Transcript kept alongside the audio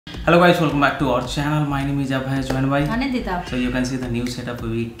Hello guys, welcome back to our channel. My name is Abhay, joined by Anandita. So you can see the new setup.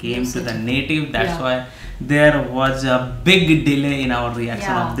 We came to the native. That's why there was a big delay in our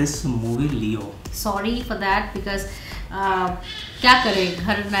reaction of this movie Leo. Sorry for that because क्या करें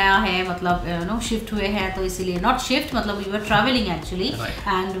घर नया है मतलब shift हुए हैं तो इसीलिए not shift मतलब we were traveling actually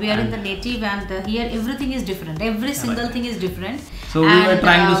and we are in the native and here everything is different, every single thing is different. So we were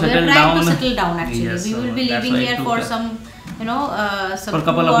trying to settle down. Actually. Yes, we will be living here for some for a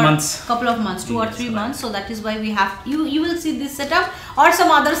couple of months, 2 or 3 months. So that is why we have you will see this setup or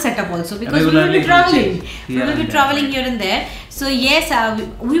some other setup also because we will be traveling. We will be traveling here and there. So yes,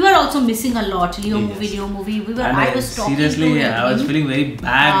 we were also missing a lot. Leo movie. I was talking seriously, to I was feeling very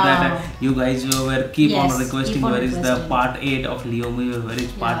bad that you guys were keep on requesting where is the part 8 of Leo movie, where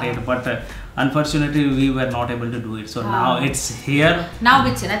is part 8, but unfortunately we were not able to do it. So now it's here. Now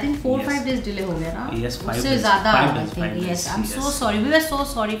it's here. I think 4 or 5 days delay हो गया ना. Yes, 5 days. 5 days. Yes, I'm so sorry. We were so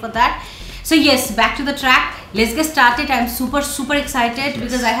sorry for that. So yes, back to the track. Let's get started. I'm super excited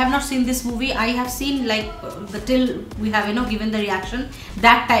because I have not seen this movie. I have seen like till we have given the reaction.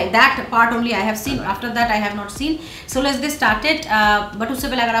 That part only I have seen. After that I have not seen. So let's get started. But उससे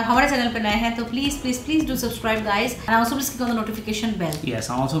पहले अगर आप हमारे channel पे नए हैं तो please do subscribe guys and also please click on the notification bell. Yes,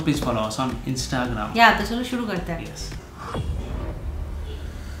 and also please follow us on Instagram. Yeah, तो चलो शुरू करते हैं. Yes.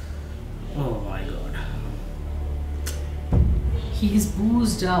 Oh my God. He is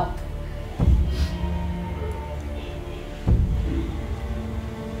boozed up.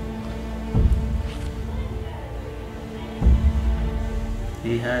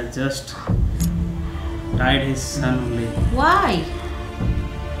 He has just tied his son only. Why?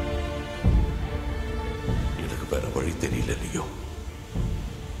 எனக்கு வேற வழி தெரியல Leo.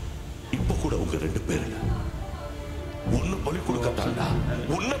 இப்போ கூட உங்க ரெண்டு பேருல உன்னை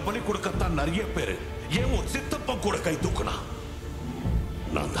பலி கொடுக்கத்தான் நிறைய பேரு ஏன் ஒரு சித்தப்பா கூட கை தூக்குனா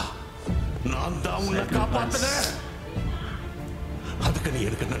நான் தான் உன்னை காப்பாத்தினேன். அதுக்கு நீ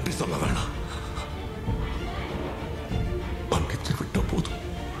எனக்கு நன்றி சொல்ல வேணாம். பங்கிச்சு விட்ட போதும்.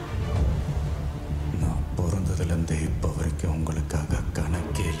 நான் பிறந்ததுல இருந்து இப்ப வரைக்கும் உங்களுக்காக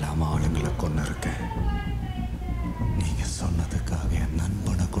கணக்கே இல்லாம ஆளுங்களை கொண்டு இருக்கேன். நீங்க சொன்னதுக்காக என்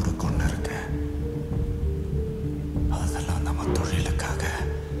நண்பனை கூட கொண்டு இருக்கேன். அதெல்லாம் நம்ம தொழிலுக்காக.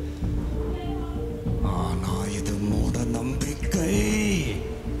 ஆனா இது மூட நம்பிக்கை.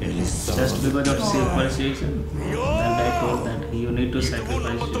 Just because of self-appreciation, and I told that you need to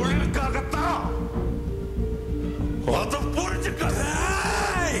sacrifice.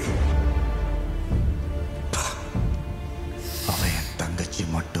 அவன் என் தங்கச்சி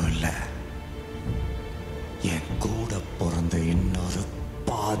மட்டும் இல்ல, என் கூட பிறந்த இன்னொரு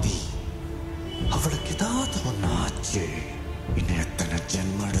பாதி. அவளுக்கு ஏதாவது ஒண்ணு ஆச்சு, இன்னும் எத்தனை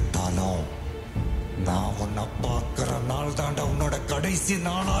ஜென்மம் எடுத்தாலும் நான் உன்னை பார்க்கிற நாள் தாண்டா உன்னோட கடைசி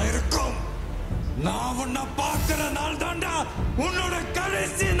நாளா இருக்கும். நான் உன்னை பார்க்கிற நாள் தாண்டா உன்னோட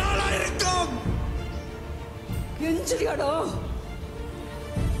கடைசி நாளா இருக்கும். கெஞ்சலியாடா,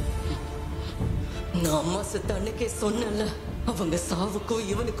 நான் அம்மா செத்த அன்னைக்கே சொன்னேன்ல, அவங்க சாவுக்கும்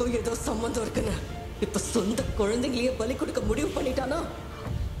இவனுக்கும் ஏதோ சம்பந்தம் இருக்குன்னு. இப்ப சொந்த குழந்தைங்களையே பலி கொடுக்க முடிவு பண்ணிட்டானா?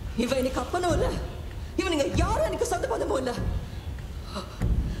 இவன் எனக்கு அப்பனும் இல்ல, இவனுங்க யாரும் எனக்கு சொந்த பந்தமும் இல்ல.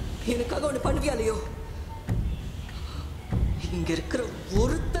 எனக்காக ஒண்ணு பண்ணுவியாலையோ? இங்க இருக்கிற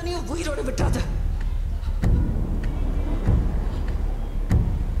ஒருத்தனையும் உயிரோட விட்டாத.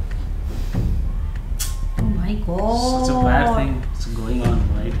 Oh my God. Such a bad thing is going on,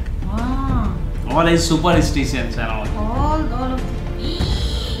 right? All his superstitions and all. All of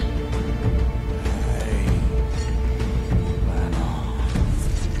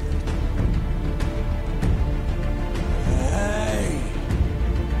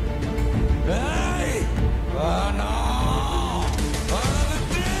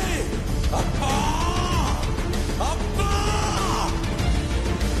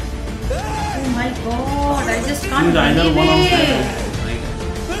Oh my God, I just can't believe it.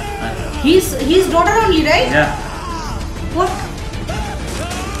 His daughter only, right? Yeah. What?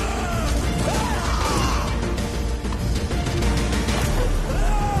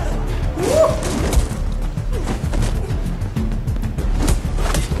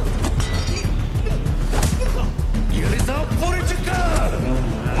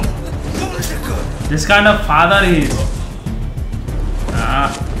 This kind of father he is.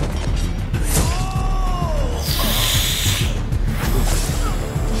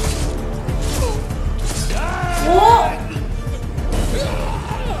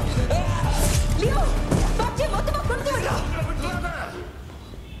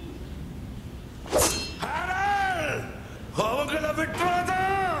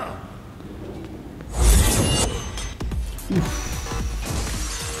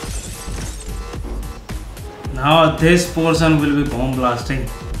 Now this portion will be bomb blasting.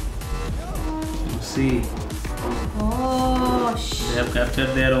 See. Oh, they have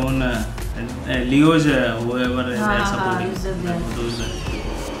captured their own Leo's whoever they are supporting.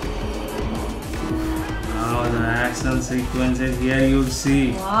 Now the action sequences here you'll see.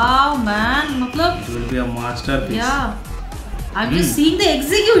 Wow, man, it will be a masterpiece. Yeah, I'm just seeing the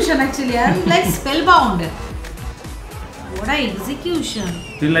execution actually. I'm like spellbound. What a execution!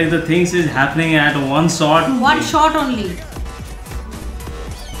 Feel like the things is happening at one shot. One shot only.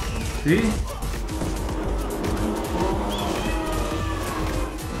 See?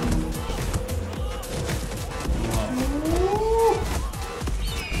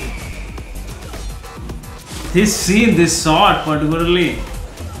 This scene, this shot particularly.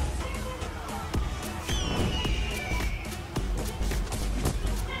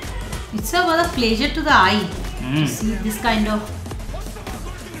 It's a pleasure to the eye to see this kind of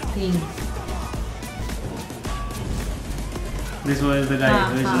thing. This was the guy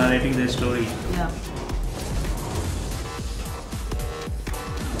who is narrating the story. Yeah.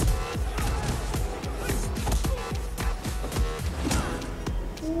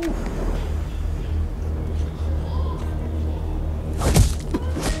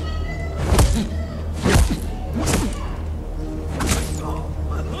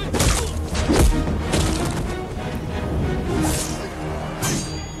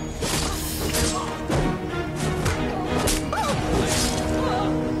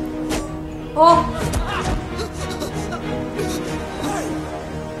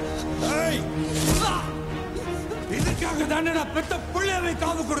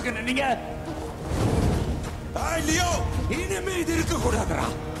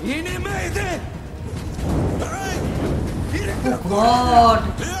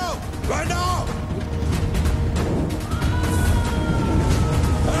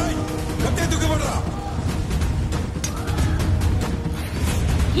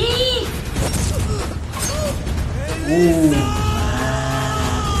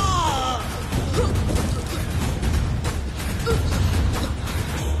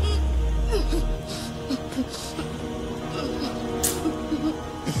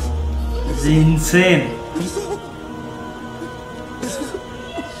 It's insane.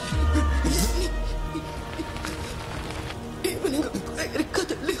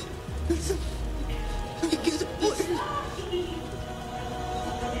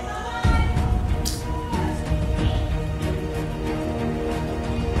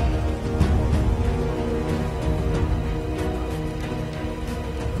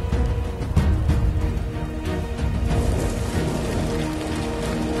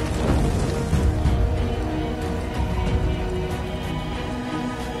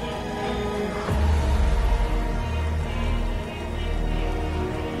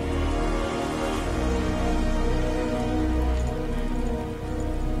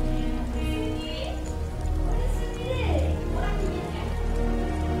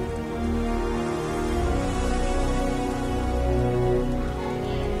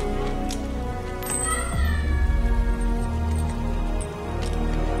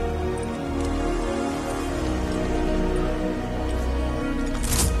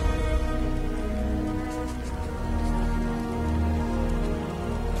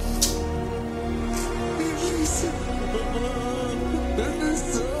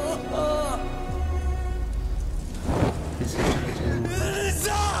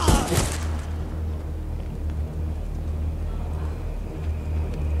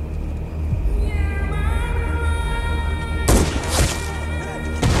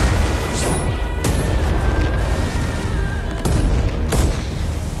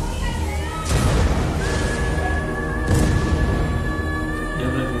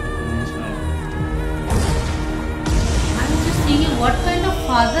 What kind of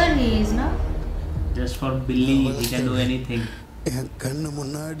father he is, na? Just for Billy, he can do anything. என் கண்ணு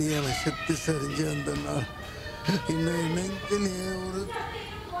முன்னாடி அவன் செத்து சரிஞ்சு அந்த நாள் இன்னும் நெஞ்சிலே ஒரு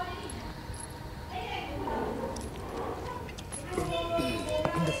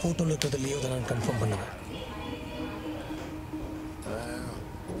இந்த போட்டோல இருக்கிறது லியோ தான் நான் கன்ஃபார்ம் பண்ணுவேன்.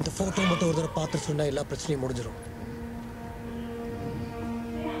 இந்த போட்டோ மட்டும் ஒரு தடவை பார்த்து சொன்னா எல்லா பிரச்சனையும் முடிஞ்சிடும்.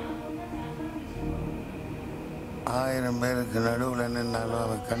 ஆயிரம் பேருக்கு நடுவில் நின்னாலும்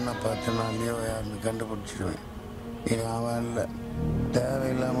அவன் கண்ணை பார்த்து நான் லியோ யாருன்னு கண்டுபிடிச்சிடுவேன். இது அவன் இல்லை,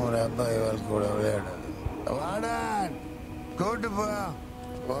 தேவையில்லாமல் ஒரு அப்பாவி வாழ்க்கையோட விளையாடாது. வாடா கூட்டு போ.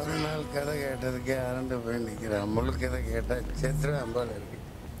 ஒரு நாள் கதை கேட்டதுக்கே அரண்டு போய் நிற்கிறான். முழு கதை கேட்டால் செத்துரு அம்பால் இருக்கு.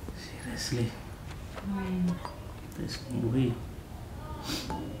 Seriously, this movie.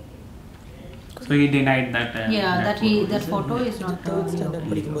 So he denied that. That photo is not. Third standard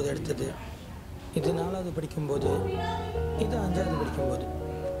படிக்கும்போது எடுத்தது. இது 4வது படிக்கும்போது, இது 5வது படிக்கும்போது,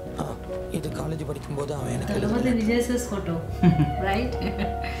 இது காலேஜ் படிக்கும்போது அவன் எனக்கு தளபதி விஜய் சார்ஸ் ஃபோட்டோ ரைட்.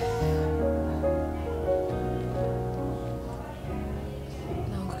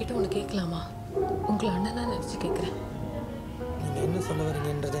 நான் உங்ககிட்ட ஒன்று கேட்கலாமா? உங்களை அண்ணனா நினச்சி கேட்குறேன். நீங்கள் என்ன சொல்ல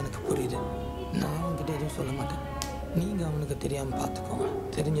வரீங்கன்றது எனக்கு புரியுது. நான் அவன்கிட்ட எதுவும் சொல்ல மாட்டேன். நீங்கள் அவனுக்கு தெரியாமல் பார்த்துக்கோங்க.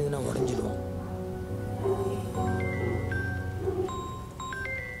 தெரிஞ்சதுன்னா உடஞ்சிடுவோம்.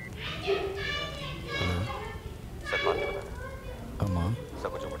 சார் பார்த்திபன். ஆமாம்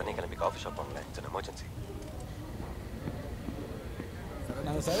சார் கொஞ்சம் உடனே கிளம்பி காஃபி ஷாப் வாங்கல. It's emergency.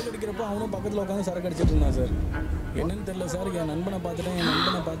 நாங்கள் சரக்கு அடிக்கிறப்போ அவனும் பக்கத்தில் உட்காந்து சரக்கு அடிச்சிட்டு இருந்தான் சார். என்னன்னு தெரியல சார், என் நண்பனை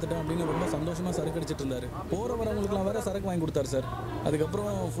பார்த்துட்டேன் அப்படின்னு ரொம்ப சந்தோஷமாக சரக்கு அடிச்சிட்டு இருந்தார். போகிற வரவங்களுக்குலாம் வேற சரக்கு வாங்கி கொடுத்தாரு சார்.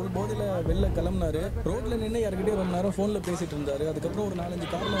 அதுக்கப்புறம் ஃபுல் போதியில் வெளில கிளம்புனாரு. ரோட்டில் நின்று யாருக்கிட்டே ரொம்ப நேரம் ஃபோனில் பேசிட்டு இருந்தார். அதுக்கப்புறம் ஒரு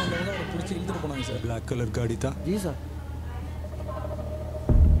 4-5 காரில் வந்தவங்க அவரை பிடிச்சி இழுத்துட்டு போனாங்க சார். ब्लैक कलर गाड़ी था ஜி சார்.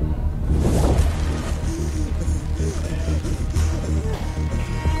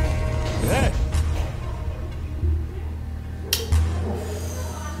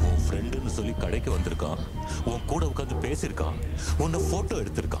 உன் ஃப்ரெண்டுன்னு சொல்லி கடைக்கு வந்திருக்கான், உன் கூட உட்காந்து பேசியிருக்கான், உன்னை போட்டோ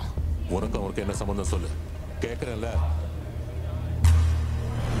எடுத்திருக்கான். உனக்கு என்ன சம்பந்தம் சொல்லு, கேட்குறேன்ல.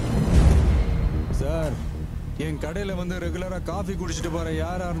 சார், என் கடையில் வந்து ரெகுலராக காஃபி குடிச்சிட்டு போகிற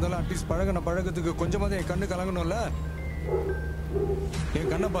யாராக இருந்தாலும் அட்லீஸ்ட் பழக்கத்துக்கு கொஞ்சமாவது என் கண்ணு கலங்கணும்ல.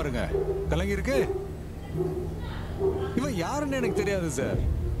 என் கண்ணை பாருங்க, கலங்கிருக்கு. இவன் யாருன்னு எனக்கு தெரியாது சார்.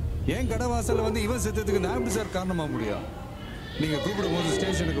 என் கடை வாசலில் வந்து இவன் செத்ததுக்கு நான் எப்படி சார் காரணமாக முடியும்? நீங்கள் கூப்பிடும் போது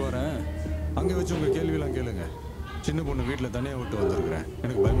ஸ்டேஷனுக்கு வரேன், அங்கே வச்சு உங்கள் கேள்வியெல்லாம் கேளுங்க. சின்ன பொண்ணு வீட்டில் தனியாக விட்டு வந்திருக்கிறேன்,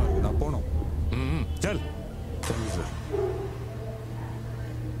 எனக்கு பயமாக இருக்குது, நான் போகணும். சல் thank you sir.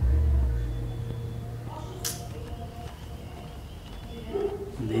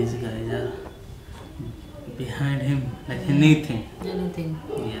 These guys are behind him like anything.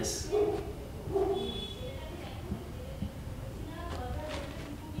 Yes.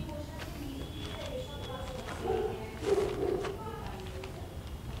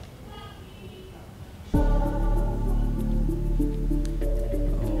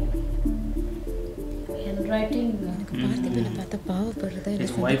 Handwriting. பார்த்திபனை பார்த்தா பாவப்படுறதா?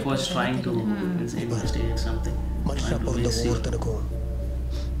 His wife was trying to investigate something. மனுஷனா பிறந்த ஒவ்வொருத்தனுக்கும்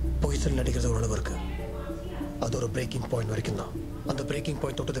பொய்சல் நடிக்கிறது ஒரு அளவு இருக்கு. அது ஒரு பிரேக்கிங் பாயிண்ட் வரைக்கும் தான். அந்த பிரேக்கிங்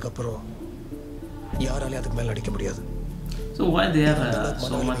பாயிண்ட் தொட்டதுக்கு அப்புறம் யாராலையும் அதுக்கு மேல நடிக்க முடியாது. So why they are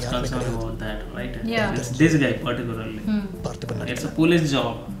so much concerned about that, right? Yeah. It's this guy particularly. Parthiban It's a police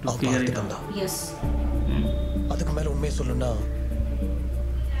job to figure it out. Yes. அதுக்கு மேல உண்மையை சொல்லணும்னா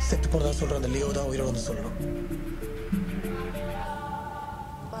செத்து போனதா சொல்ற அந்த லியோ தான் உயிரை வந்து சொல்லணும்.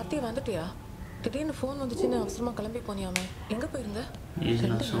 பார்த்தி வந்துட்டியா? திடீர்னு ஃபோன் வந்துச்சுன்னு அவசரமா கிளம்பி போனியாமே, எங்க போயிருந்த? He's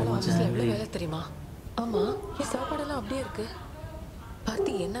not so much ஆஃபீஸ்ல எவ்வளவு angry. வேலை தெரியுமா? ஆமா, என் சாப்பாடெல்லாம் அப்படியே இருக்கு.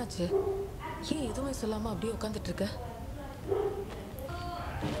 பார்த்தி என்னாச்சு? ஏன் எதுவுமே சொல்லாம அப்படியே உட்காந்துட்டு இருக்க?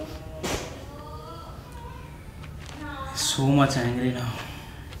 So much angry now.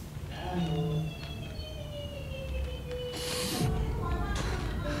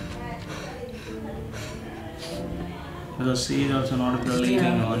 Because she is also not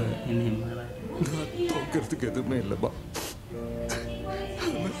believing on in him. நான் தோக்கிறதுக்கு எதுவுமே இல்லைப்பா.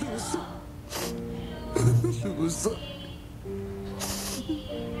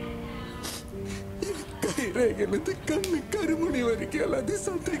 கைரேகையிலிருந்து கண்ணு கருமுடி வரைக்கும் எல்லாத்தையும்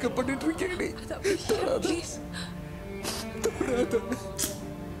சந்தேகப்பட்டு இருக்கேன்.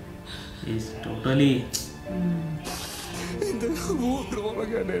 He's totally. இந்த ஊர்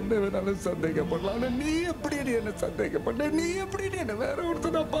உலகம் என்ன வேணாலும் சந்தேகப்படலாம். ஆனா நீ எப்படி என்ன சந்தேகப்பட்ட? நீ எப்படி என்ன வேற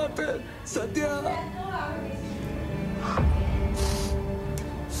ஒருத்தனை பார்த்த? சத்யா,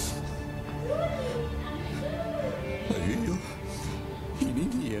 ஐயோ, இனி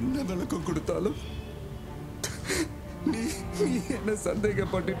நீ என்ன விளக்கம் கொடுத்தாலும் நீ என்ன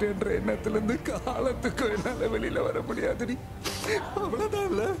சந்தேகப்பட்டுட்டேன்ற எண்ணத்துல இருந்து காலத்துக்கும் என்னால வெளியில வர முடியாது. நீ அவ்வளவுதான்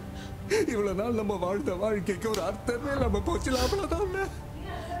இல்ல. இவ்வளவு நாள் நம்ம வாழ்ந்த வாழ்க்கைக்கு ஒரு அர்த்தமே இல்லாம போச்சு. அவ்வளவுதான் இல்ல.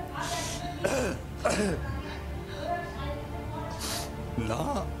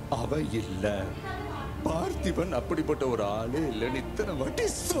 நான் அவன் இல்ல, பார்த்திபன் அப்படிப்பட்ட ஒரு ஆளே இல்லைன்னு இத்தனை வாட்டி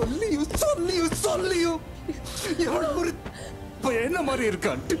சொல்லியும் எவ்வளவு ஒரு என்ன மாதிரி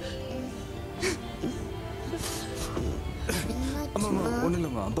இருக்கான்ட்டு. ஒண்ணு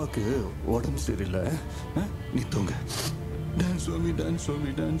இல்லம்மா, அப்பாக்கு உடம்பு சரியில்லை, நீ தூங்க. Dance for me, dance for me,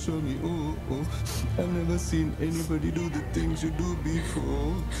 dance for me. Oh, oh. I've never seen anybody do the things you do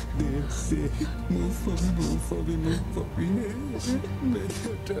before. They say, move for me, move for me, move for me.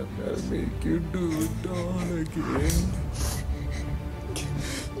 Better time I'll make you do it all again.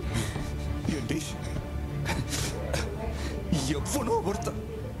 எவனோ ஒருத்தன்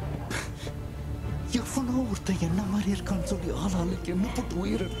ஒருத்தன் என்ன மாதிரி இருக்கான்னு சொல்லி ஆளாளுக்கு என்ன போட்டு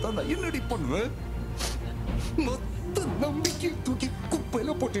உயிர் எடுத்தா நான் என்னடி பண்ணுவேன்? மொத்த நம்பிக்கை தூக்கி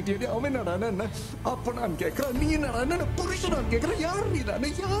குப்பையில போட்டுட்டே. அவன் என்னடா என்ன அப்ப நான் கேட்கிறேன், நீ என்னடா என்ன புருஷன் நான் கேட்கிறேன், யாரு நீ தானே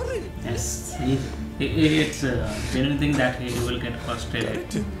யாரு? It's genuine thing that you will get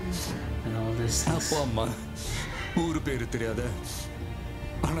frustrated and all this. அப்பா அம்மா ஊரு பேரு தெரியாத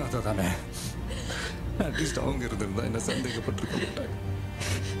அனாதை தானே. அட்லீஸ்ட் அவங்க இருந்திருந்தா என்ன சந்தேகப்பட்டிருக்க மாட்டாங்க.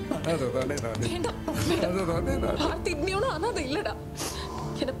 அனாதை தானே நானு. அனாதை தானே நானு. பார்த்தி நீ ஒன்றும் அனாதை இல்லடா.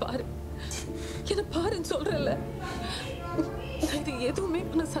 என்ன பாருன்னு சொல்றல. நான் இது எதுவுமே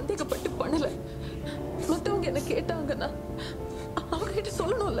நான் சந்தேகப்பட்டு பண்ணல. மற்றவங்க என்ன கேட்டாங்கன்னா அவங்க கிட்ட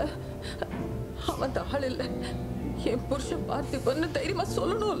சொல்லணும்ல. அவன் ஆள் இல்லை, என் புருஷன் பார்த்து பண்ண தைரியமா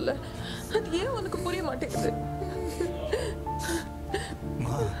சொல்லணும் இல்ல. அது ஏன் உனக்கு புரிய மாட்டேங்குது?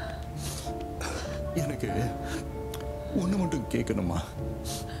 எனக்கு ஒண்ணு மட்டும் கேட்கணுமா?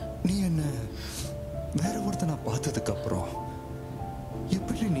 நீ என்ன வேற ஒருத்தனை பார்த்ததுக்கு அப்புறம்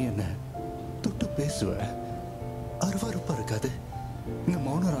எப்படி நீ என்ன தொட்டு பேசுவ? அருவருப்பா இருக்காது? இந்த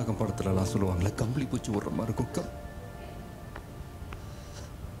மௌனராகம் படத்துல எல்லாம் சொல்லுவாங்களே, கம்பளி பூச்சி விடுற மாதிரி இருக்கும்.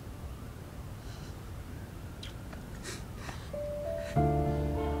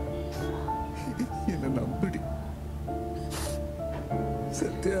 என்ன நம்படி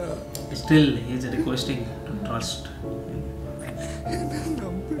Sathya. Still he is requesting to trust. என்ன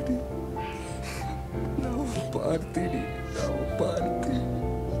நம்படி. நான் பார்த்தேன்.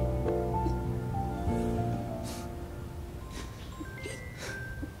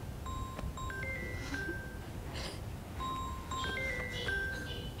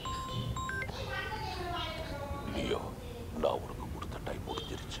 நான் உனக்கு கொடுத்த டைம்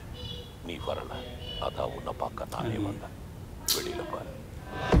முடிஞ்சிருச்சு. நீ வரல, அதான் உன்னை பார்க்க நானே வந்தேன். வெளியில பாரு.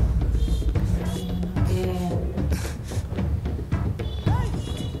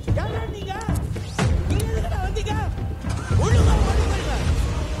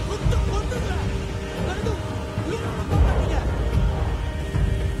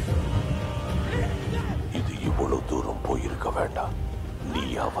 இது இவ்வளவு தூரம் போயிருக்க வேண்டாம்.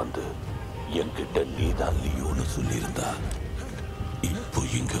 நீயா வந்து என்கிட்ட நீதான் லியோன்னு சொல்லியிருந்தா இப்போ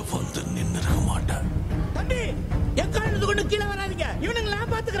இங்க வந்து நின்னுக்க மாட்டேன்.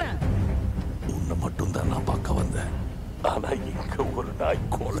 உன்னை மட்டும் தான் நான் பார்க்க வந்தேன். ஆனா இங்க ஒரு நாய்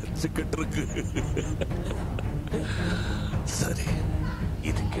கொலைச்சுக்கிட்டு இருக்கு. சரி,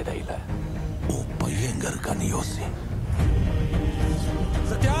 இதுக்கிடையில உன் பையன் எங்க இருக்கான்னு யோசி.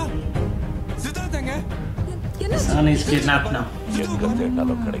 Sathya, சித்தார்த்தங்க Son is kidnapped now. எங்க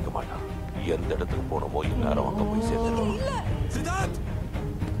தேட்டாலும் கிடைக்க மாட்டான். எந்த இடத்துக்கு போனோமோ இந்நேரம் அங்க போய் சேர்ந்துடும். சித்தார்த்,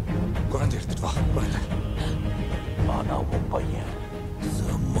 குழந்தை எடுத்துட்டு வா. குழந்தை. ஆனா உன் பையன்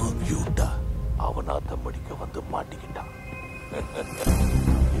செம்ம கியூட்டா அவனாத்தம் படிக்க வந்து மாட்டிக்கிட்டான்.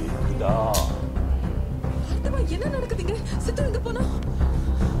 என்ன நடக்குதுங்க? சித்து எங்க போனா?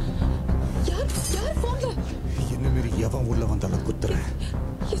 யார் போன்ல? என்ன மீறி எவன் உள்ள வந்தாலும் குத்துறேன்.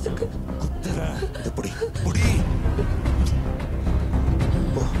 எதுக்கு குத்துறேன்? இந்த புடி புடி.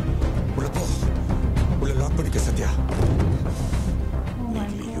 போ உள்ள போ. உள்ள லாக் பண்ணிக்க சத்யா. நீ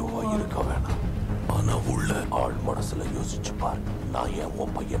லியோவா இருக்க வேணாம். ஆனா உள்ள ஆள் மனசுல யோசிச்சு பார். நான் ஏன்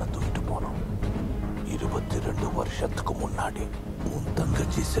உன் பையனை தூக்கிட்டு போனோம்? 22 வருஷத்துக்கு முன்னாடி உன்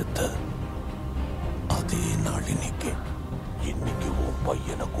தங்கச்சி செத்த அதே நாள் இன்னைக்கு உன்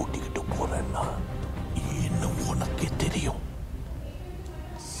பையனை கூட்டிக்கிட்டு போறேன்னா இன்னும் உனக்கே தெரியும்.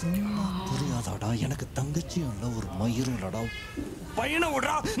 புரியாதாடா? எனக்கு தங்கச்சியும் இல்ல, ஒரு மயிரும் இல்லடா. பையனை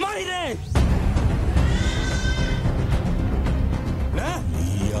விடுறா மயிரே.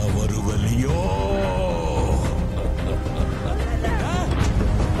 நீயா வருவலியோ?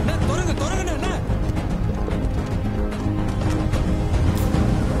 தொடங்க என்ன?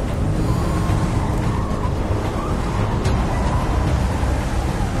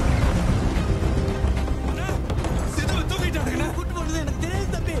 சிதுவை தூக்கிட்டானுங்க. கூட்டு போனது எனக்கு தெரியாது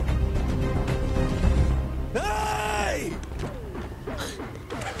தம்பி.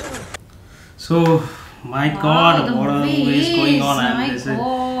 So my God, what a movie is going on, and this is,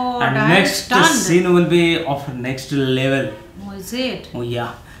 and next scene will be of next level. Oh, is it? Oh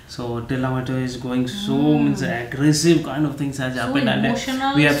yeah. So till now it is going so means aggressive kind of things has happened, and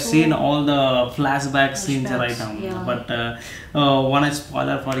we have seen all the flashback scenes right now. Yeah. But one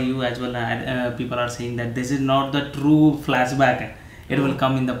spoiler for you as well. People are saying that this is not the true flashback. It will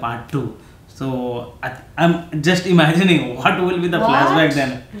come in the part 2. So I'm just imagining what will be the flashback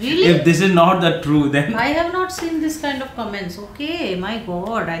then. Really? If this is not the true, then I have not seen this kind of comments. Okay, my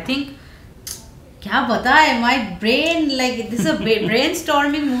God, I think. क्या बता है my brain, like this is a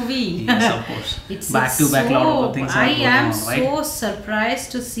brainstorming movie. Yes, of course. It's Back to back, lot of things are I going am on, right? so surprised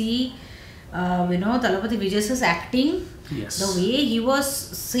to see Thalapathy Vijay's acting. Yes. The way he was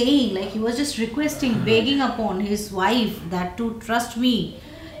saying, like he was just requesting, begging upon his wife that to trust me,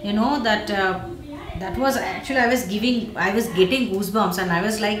 that was actually I was getting goosebumps, and I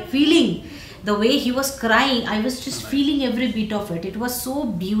was like feeling the way he was crying. I was just feeling every bit of it. It was so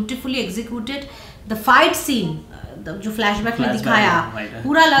beautifully executed. The fight scene, जो flashback में दिखाया,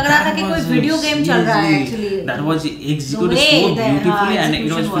 पूरा लग रहा था कि कोई video game चल रहा है actually. That was executed so beautifully, and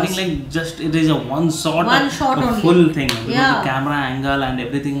it was feeling like just it is a one shot only. Full thing. The camera angle and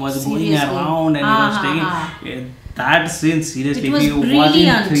everything was going around, and it was taking. That scene, seriously, if you watch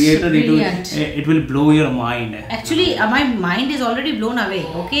in theater, it will blow your mind. Actually, my mind is already blown away.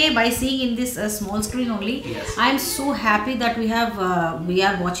 Okay, by seeing in this small screen only. Yes. I am so happy that we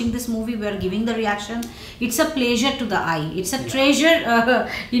are watching this movie. We are giving the reaction. It's a pleasure to the eye. It's a treasure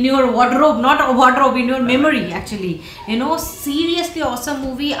in your wardrobe, not a wardrobe, in your memory. Actually, seriously awesome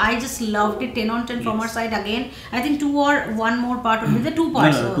movie. I just loved it. 10 on 10 from our side. Again, I think 2 or 1 more part would be there. 2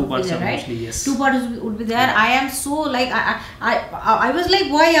 parts. No, 2 parts there, right? mostly, yes. 2 parts would be there. I am so like I was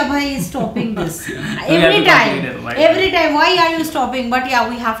like, why Abhay is stopping this every time? Why are you stopping? But yeah,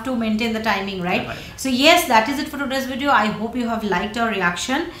 we have to maintain the timing, right? So yes, that is it for today's video. I hope you have liked our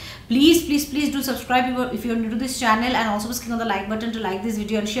reaction. Please do subscribe if you're new to this channel, and also click on the like button to like this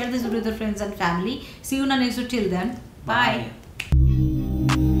video and share this video with your friends and family. See you in the next video. Till then, bye.